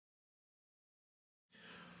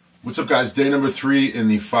What's up, guys? Day number 3 in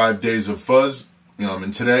the 5 days of fuzz.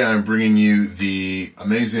 And today I'm bringing you the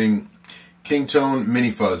amazing KINGTONE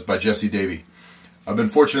Mini Fuzz by Davey. I've been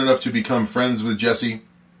fortunate enough to become friends with Jesse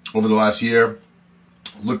over the last year.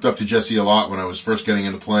 Looked up to Jesse a lot when I was first getting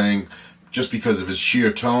into playing, just because of his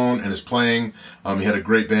sheer tone and his playing. He had a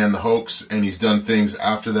great band, The Hoax, and he's done things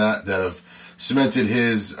after that that have cemented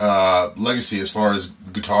his legacy as far as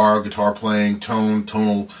guitar playing,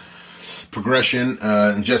 tonal progression.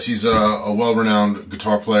 And Jesse's a well-renowned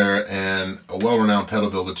guitar player and a well-renowned pedal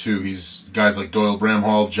builder too. He's guys like Doyle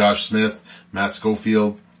Bramhall, Josh Smith, Matt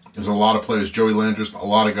Schofield. There's a lot of players, Joey Landris, a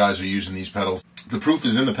lot of guys are using these pedals. The proof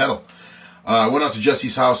is in the pedal. I went out to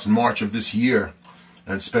Jesse's house in March of this year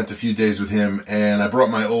and spent a few days with him, and I brought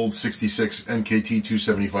my old 66 NKT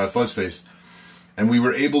 275 fuzz face, and we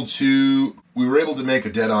were able to make a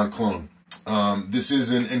dead-on clone. This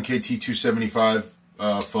is an NKT 275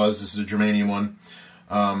 fuzz. This is a germanium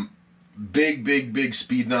one. Big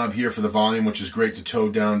speed knob here for the volume, which is great to toe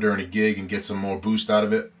down during a gig and get some more boost out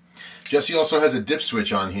of it. Jesse also has a dip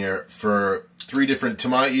switch on here for 3 different, to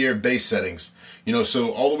my ear, bass settings. You know,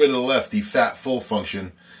 so all the way to the left, the fat full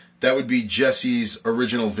function, that would be Jesse's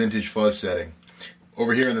original vintage fuzz setting.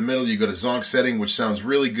 Over here in the middle, you got a zonk setting, which sounds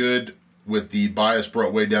really good with the bias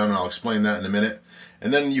brought way down, and I'll explain that in a minute.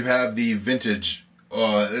 And then you have the vintage.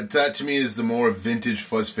 That to me is the more vintage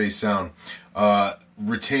fuzz face sound,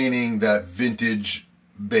 retaining that vintage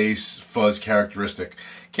bass fuzz characteristic.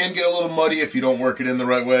 Can get a little muddy if you don't work it in the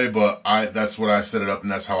right way, but that's what I set it up,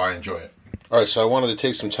 and that's how I enjoy it. Alright, so I wanted to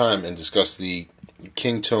take some time and discuss the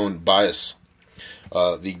KINGTONE bias,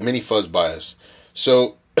 the mini fuzz bias.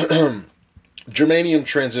 So, germanium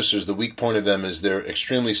transistors, the weak point of them is they're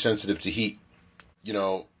extremely sensitive to heat. You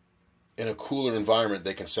know, in a cooler environment,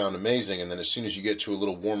 they can sound amazing, and then as soon as you get to a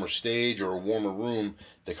little warmer stage or a warmer room,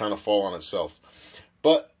 they kind of fall on itself.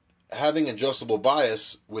 But having adjustable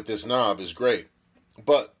bias with this knob is great.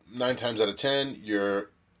 But 9 times out of 10, you're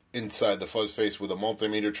inside the fuzz face with a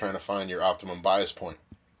multimeter trying to find your optimum bias point.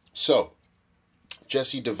 So,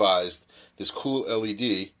 Jesse devised this cool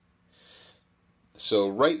LED. So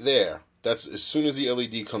right there, that's as soon as the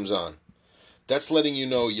LED comes on, that's letting you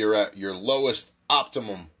know you're at your lowest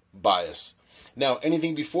optimum bias. Now,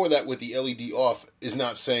 anything before that with the LED off is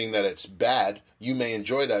not saying that it's bad. You may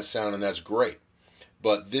enjoy that sound, and that's great.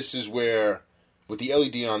 But this is where, with the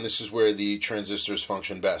LED on, this is where the transistors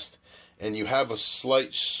function best. And you have a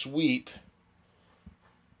slight sweep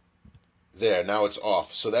there. Now it's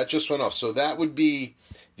off. So that just went off. So that would be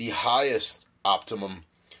the highest optimum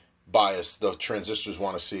bias the transistors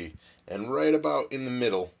want to see. And right about in the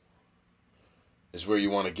middle is where you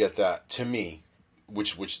want to get that, to me.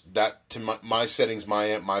 Which that, to my settings, my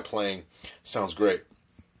amp, my playing, sounds great.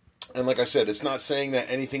 And like I said, it's not saying that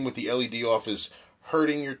anything with the LED off is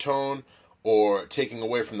hurting your tone or taking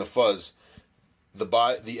away from the fuzz. The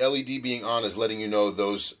LED being on is letting you know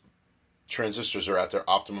those transistors are at their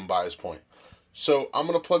optimum bias point. So I'm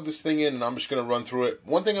going to plug this thing in, and I'm just going to run through it.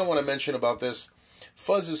 One thing I want to mention about this,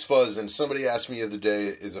 fuzz is fuzz, and somebody asked me the other day,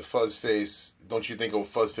 is a fuzz face, don't you think a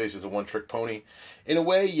fuzz face is a one-trick pony? In a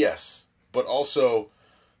way, yes. But also,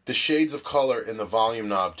 the shades of color in the volume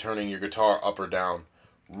knob turning your guitar up or down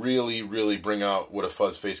really bring out what a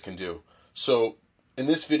fuzz face can do. So, in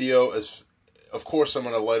this video, of course I'm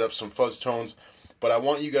going to light up some fuzz tones, but I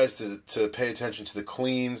want you guys to pay attention to the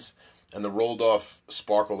cleans and the rolled off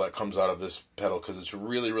sparkle that comes out of this pedal, because it's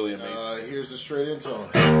really amazing. Here's the straight in tone.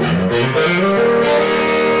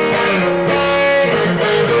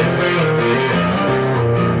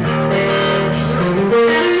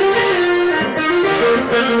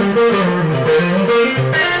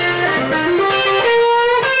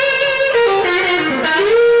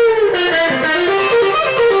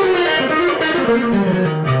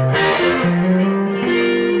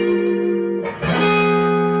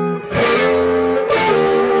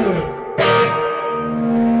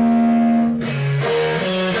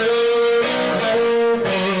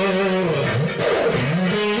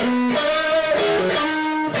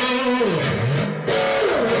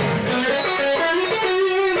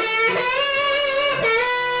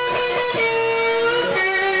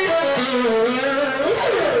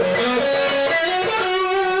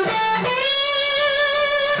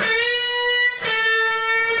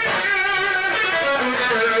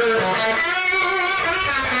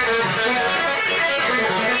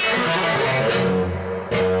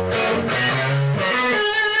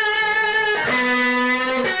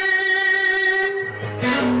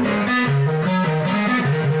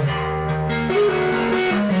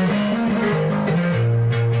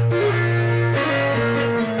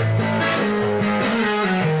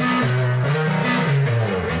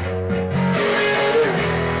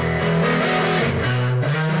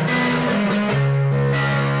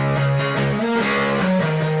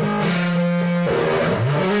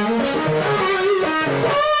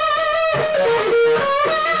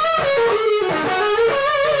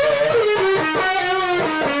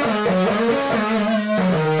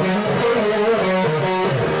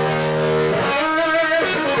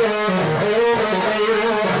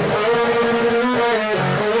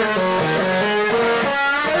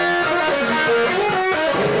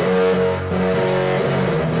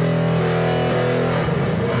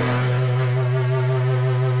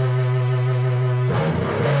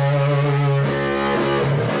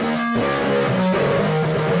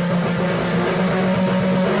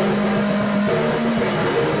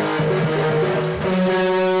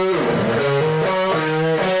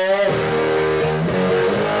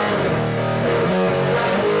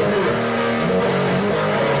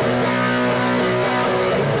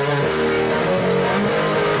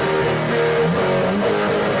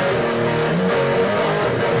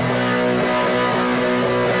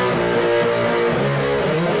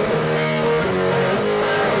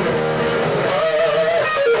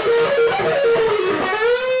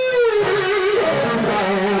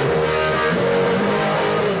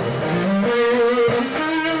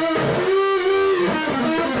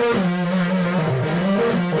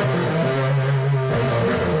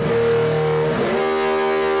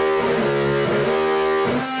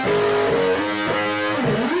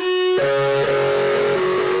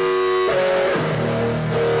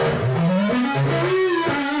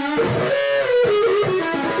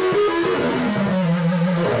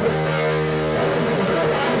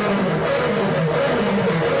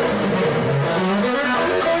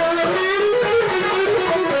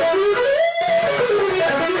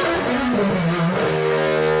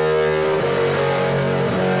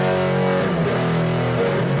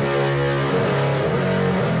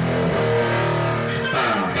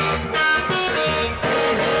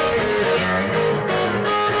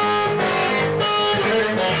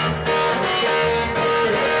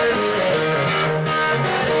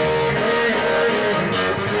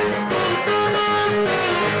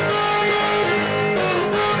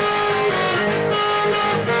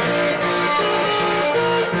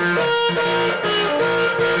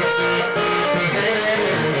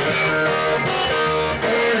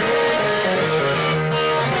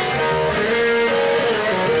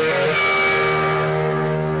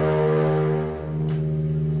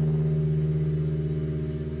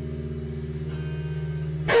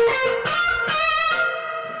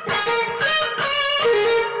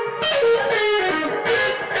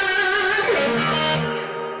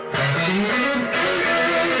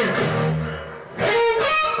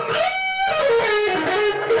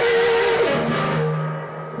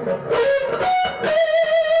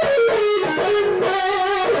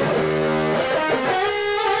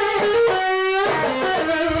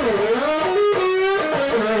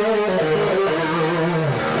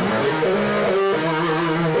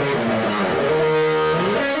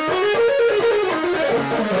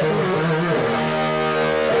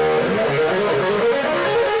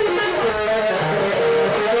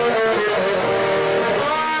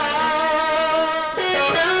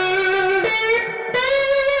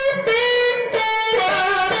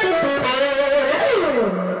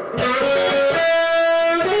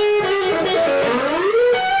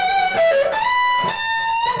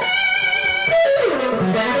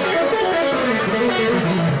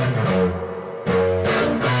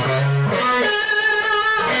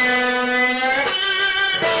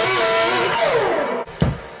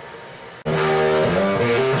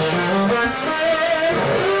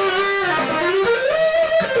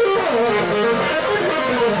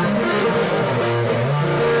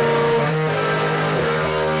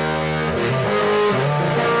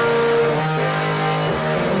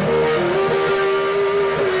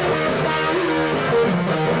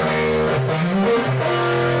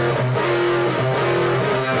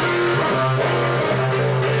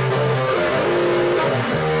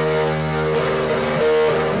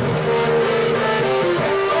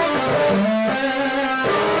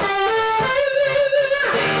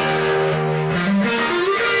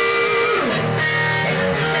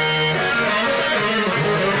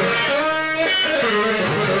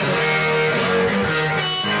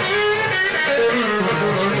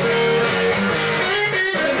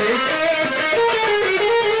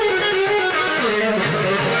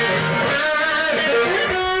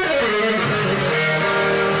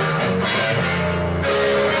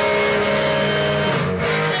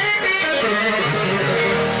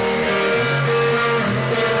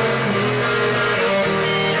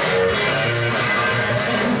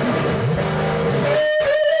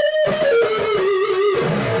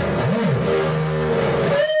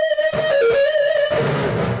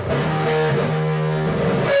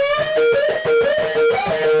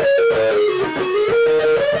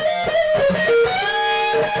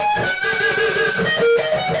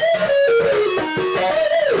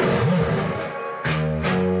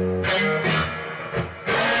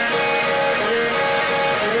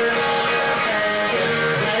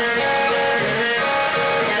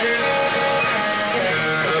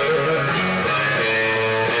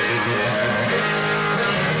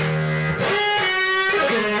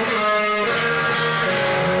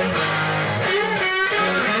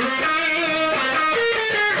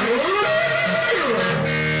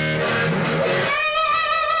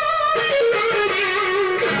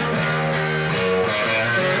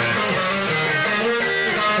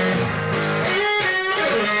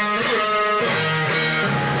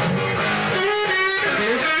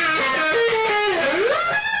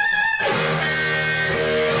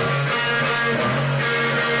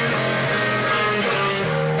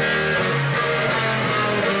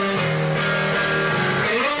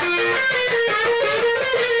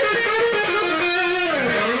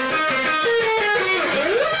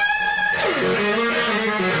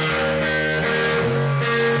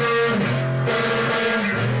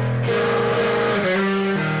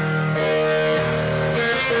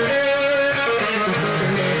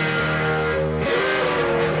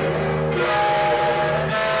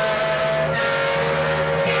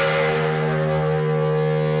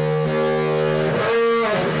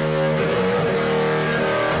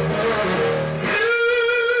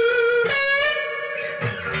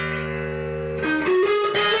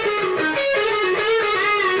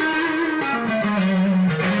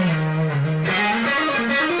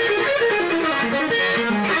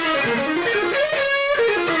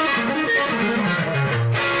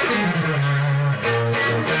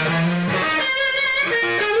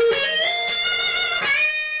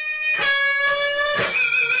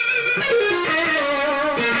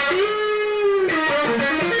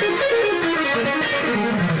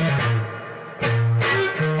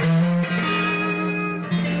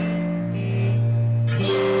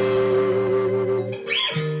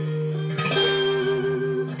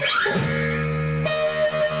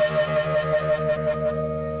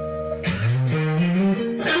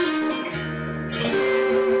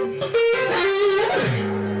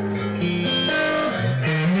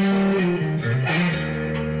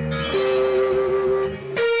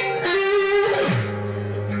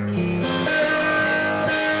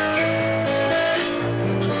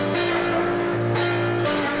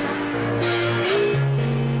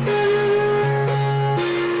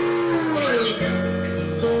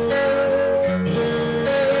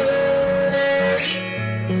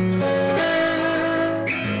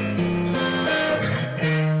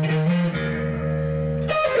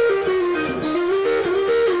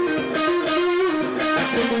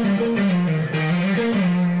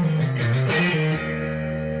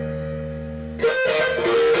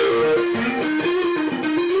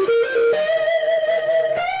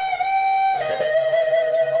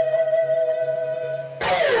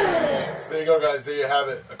 have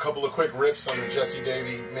it. A couple of quick rips on the Jesse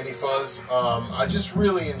Davey Mini Fuzz. I just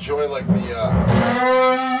really enjoy like the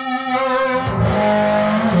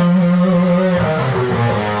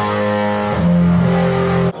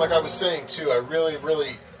like I was saying too,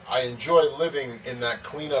 I enjoy living in that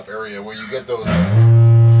cleanup area where you get those.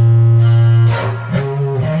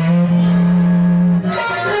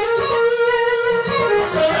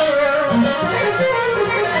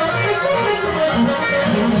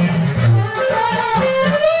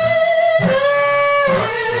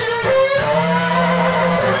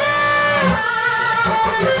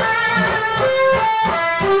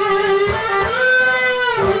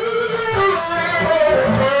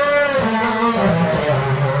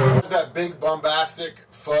 That big bombastic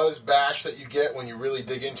fuzz bash that you get when you really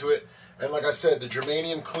dig into it. And like I said, the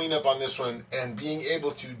germanium cleanup on this one and being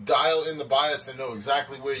able to dial in the bias and know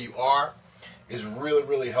exactly where you are is really,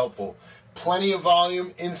 really helpful. Plenty of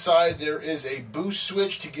volume. Inside there is a boost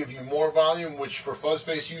switch to give you more volume, which for fuzz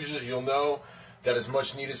face users you'll know that is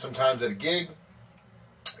much needed sometimes at a gig.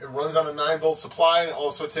 It runs on a 9-volt supply and it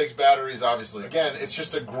also takes batteries, obviously. Again, it's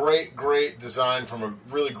just a great, great design from a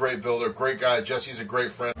really great builder, great guy. Jesse's a great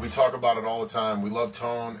friend. We talk about it all the time. We love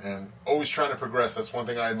tone and always trying to progress. That's one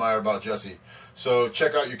thing I admire about Jesse. So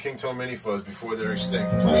check out your KINGTONE Mini Fuzz before they're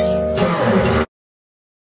extinct, please.